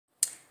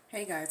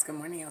Hey guys, good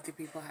morning, healthy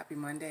people. Happy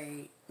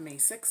Monday, May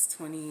 6th,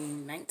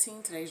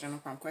 2019. Today's journal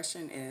prompt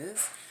question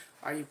is,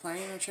 are you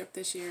planning a trip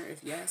this year?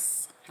 If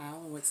yes, how?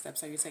 What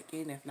steps are you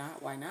taking? If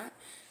not, why not?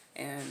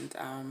 And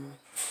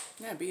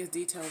yeah, be as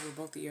detailed with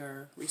both of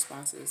your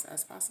responses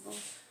as possible.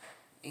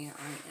 And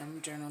I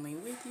am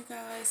journaling with you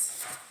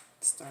guys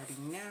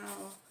starting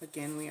now.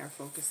 Again, we are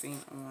focusing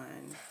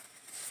on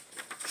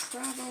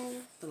travel,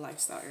 the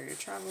lifestyle area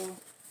travel.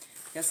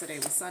 Yesterday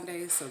was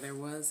Sunday, so there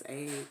was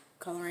a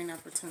coloring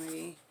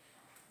opportunity.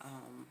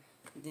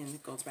 Then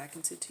it goes back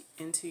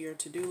into your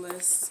to-do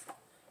list,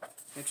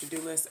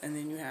 and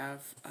then you have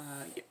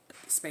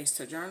space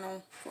to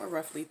journal for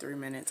roughly 3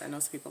 minutes. I know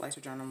some people like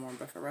to journal more,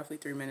 but for roughly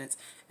 3 minutes.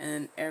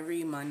 And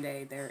every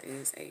Monday there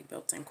is a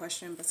built-in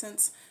question. But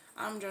since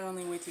I'm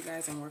journaling with you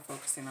guys and we're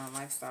focusing on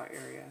lifestyle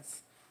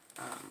areas,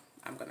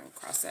 I'm going to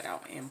cross that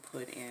out and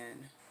put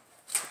in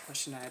the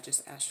question that I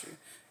just asked you.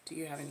 Do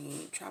you have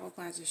any travel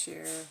plans to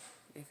share?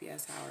 If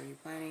yes, how are you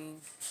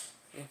planning?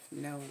 If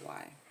no,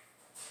 why?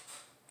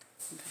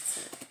 And that's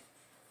it.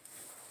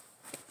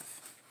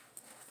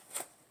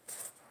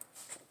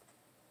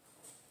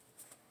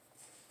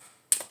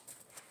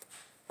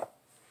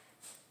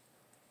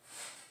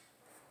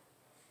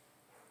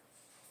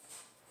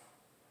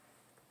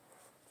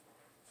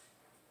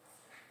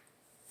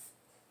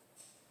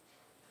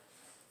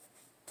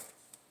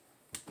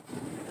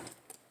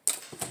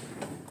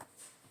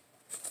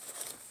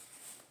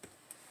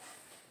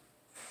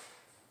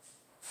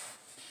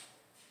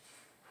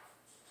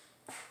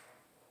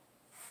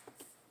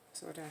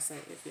 So what did I say?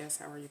 If yes,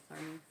 how are you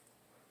planning?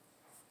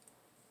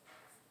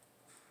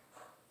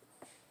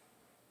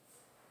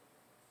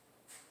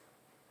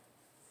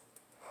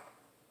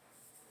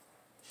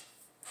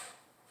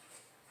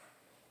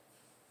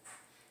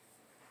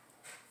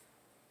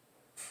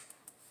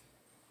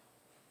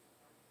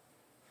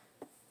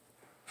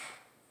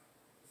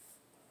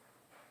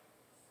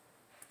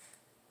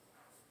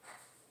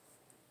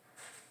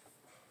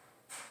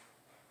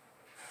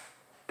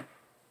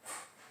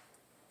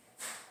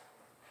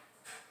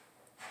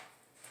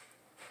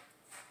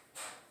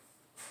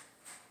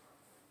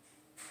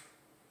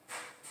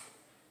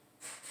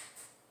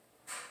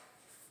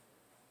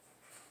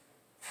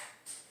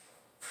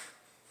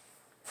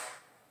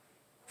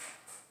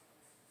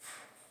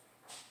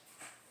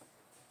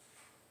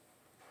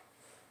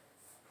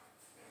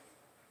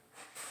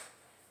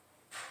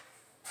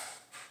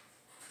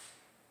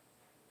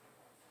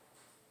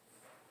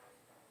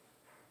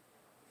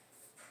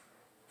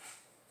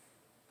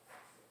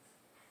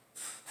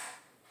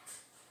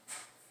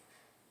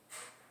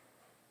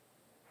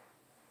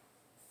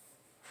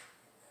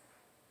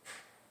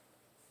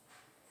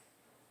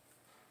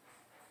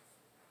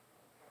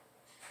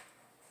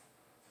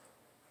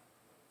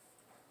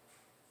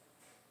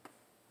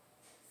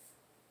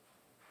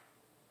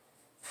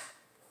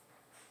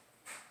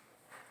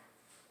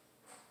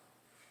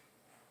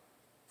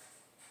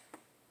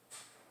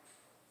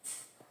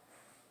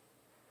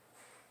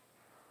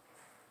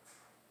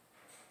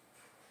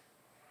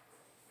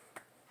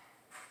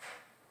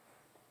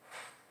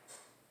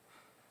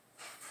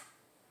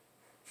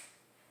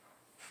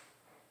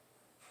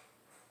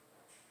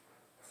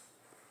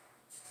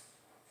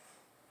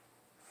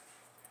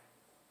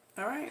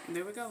 All right,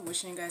 there we go.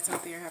 Wishing you guys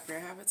healthier, happier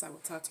habits. I will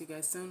talk to you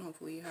guys soon.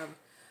 Hopefully you have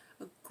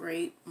a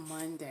great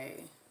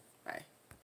Monday. Bye.